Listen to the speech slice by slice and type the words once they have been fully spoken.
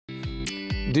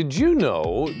Did you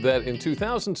know that in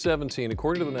 2017,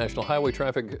 according to the National Highway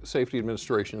Traffic Safety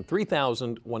Administration,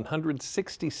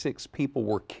 3,166 people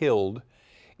were killed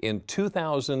in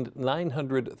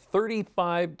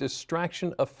 2,935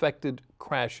 distraction-affected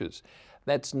crashes.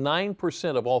 That's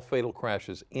 9% of all fatal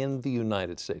crashes in the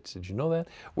United States. Did you know that?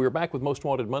 We're back with Most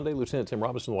Wanted Monday. Lieutenant Tim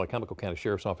Robinson, the Wicomico County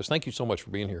Sheriff's Office. Thank you so much for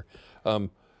being here.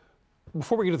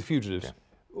 Before we get to the fugitives,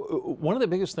 one of the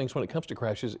biggest things when it comes to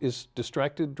crashes is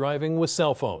distracted driving with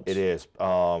cell phones. It is.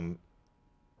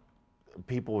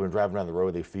 People when driving down the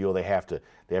road, they feel they have to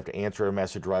answer a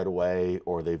message right away,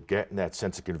 or they've gotten that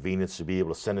sense of convenience to be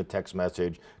able to send a text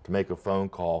message, to make a phone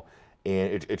call,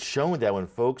 and it's showing that when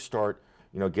folks start,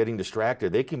 getting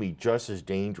distracted, they can be just as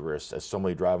dangerous as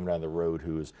somebody driving down the road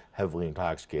who is heavily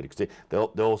intoxicated. Because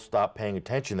they'll stop paying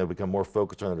attention, they'll become more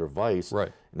focused on their device.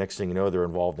 Right. Next thing you know, they're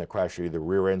involved in a crash, or either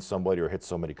rear end somebody or hit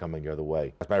somebody coming the other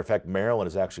way. As a matter of fact, Maryland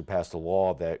has actually passed a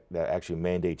law that actually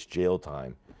mandates jail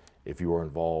time if you are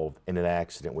involved in an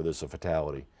accident where there's a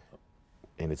fatality,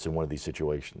 and it's in one of these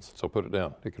situations. So put it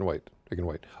down. It can wait. It can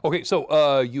wait. Okay,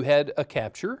 so you had a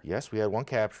capture. Yes, we had one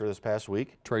capture this past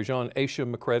week. Trajan Aisha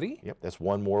McCready. Yep, that's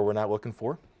one more we're not looking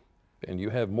for. And you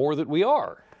have more that we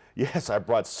are. Yes, I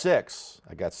brought 6.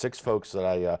 I got 6 folks that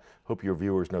I hope your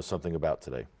viewers know something about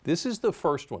today. This is the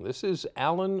first one. This is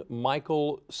Alan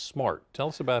Michael Smart. Tell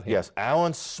us about him. Yes,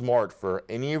 Alan Smart, for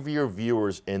any of your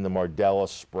viewers in the Mardella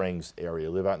Springs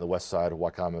area, live out in the west side of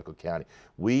Wicomico County.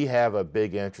 We have a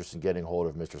big interest in getting hold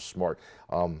of Mr. Smart.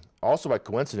 Also, by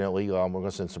coincidentally, we're going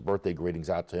to send some birthday greetings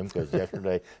out to him because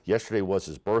yesterday was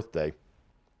his birthday.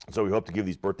 So we hope to give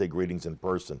these birthday greetings in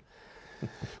person.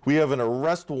 We have an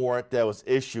arrest warrant that was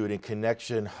issued in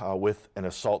connection with an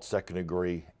assault second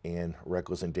degree and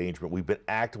reckless endangerment. We've been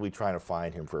actively trying to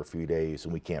find him for a few days,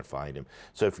 and we can't find him.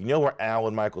 So if you know where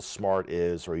Alan Michael Smart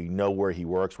is, or you know where he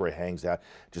works, where he hangs out,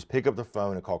 just pick up the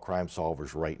phone and call Crime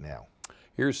Solvers right now.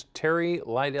 Here's Terry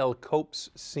Lydell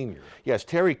Copes Sr. Yes,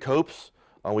 Terry Copes,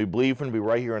 we believe him to be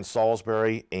right here in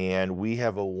Salisbury, and we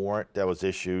have a warrant that was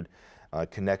issued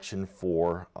connection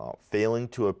for failing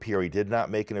to appear. He did not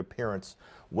make an appearance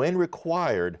when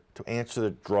required to answer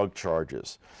the drug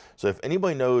charges. So if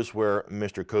anybody knows where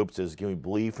Mr. Copes is, we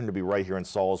believe him to be right here in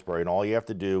Salisbury, and all you have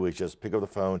to do is just pick up the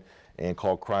phone and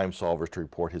call Crime Solvers to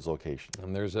report his location.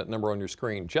 And there's that number on your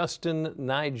screen. Justin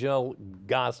Nigel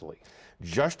Gosley.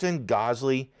 Justin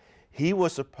Gosley, he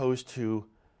was supposed to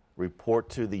report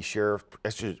to the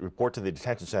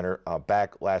detention center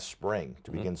back last spring to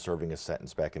begin serving a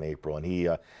sentence back in April, and he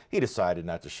decided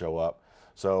not to show up.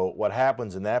 So what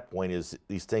happens in that point is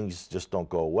these things just don't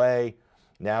go away.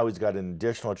 Now he's got an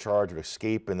additional charge of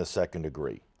escape in the second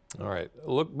degree. All right.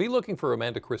 Be looking for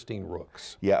Amanda Christine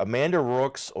Rooks. Yeah, Amanda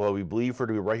Rooks, well, we believe her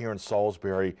to be right here in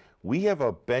Salisbury. We have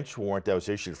a bench warrant that was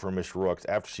issued for Miss Rooks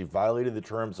after she violated the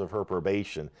terms of her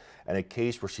probation in a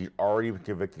case where she'd already been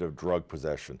convicted of drug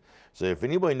possession. So if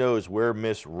anybody knows where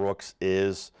Miss Rooks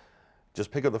is,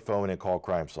 just pick up the phone and call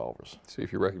Crime Solvers. See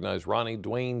if you recognize Ronnie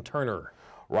Dwayne Turner.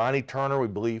 Ronnie Turner, we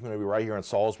believe him to be right here in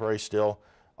Salisbury still.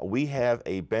 We have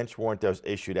a bench warrant that was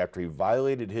issued after he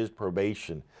violated his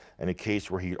probation in a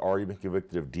case where he'd already been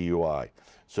convicted of DUI.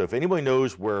 So if anybody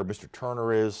knows where Mr.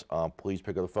 Turner is, please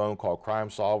pick up the phone, call Crime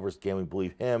Solvers. Again, we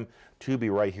believe him to be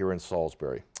right here in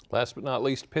Salisbury. Last but not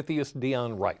least, Pythias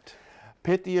Dion Wright.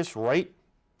 Pythias Wright,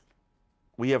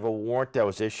 we have a warrant that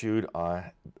was issued.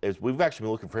 We've actually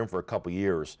been looking for him for a couple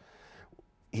years.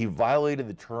 He violated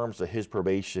the terms of his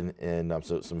probation in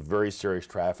some very serious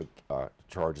traffic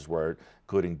charges,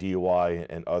 including DUI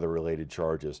and other related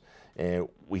charges. And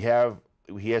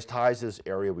he has ties to this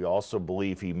area. We also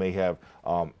believe he may have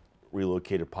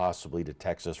relocated possibly to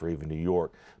Texas or even New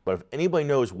York. But if anybody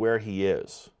knows where he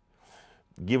is,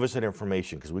 give us that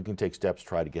information because we can take steps to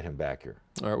try to get him back here.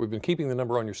 All right, we've been keeping the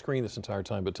number on your screen this entire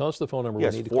time, but tell us the phone number we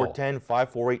need to call. Yes,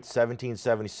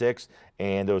 410-548-1776,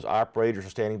 and those operators are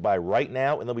standing by right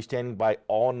now, and they'll be standing by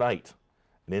all night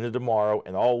and into tomorrow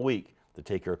and all week to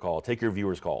take your call, take your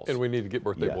viewers' calls. And we need to get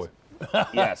Birthday Boy.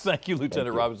 Yes. Thank you,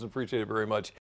 Lieutenant Robinson. Appreciate it very much.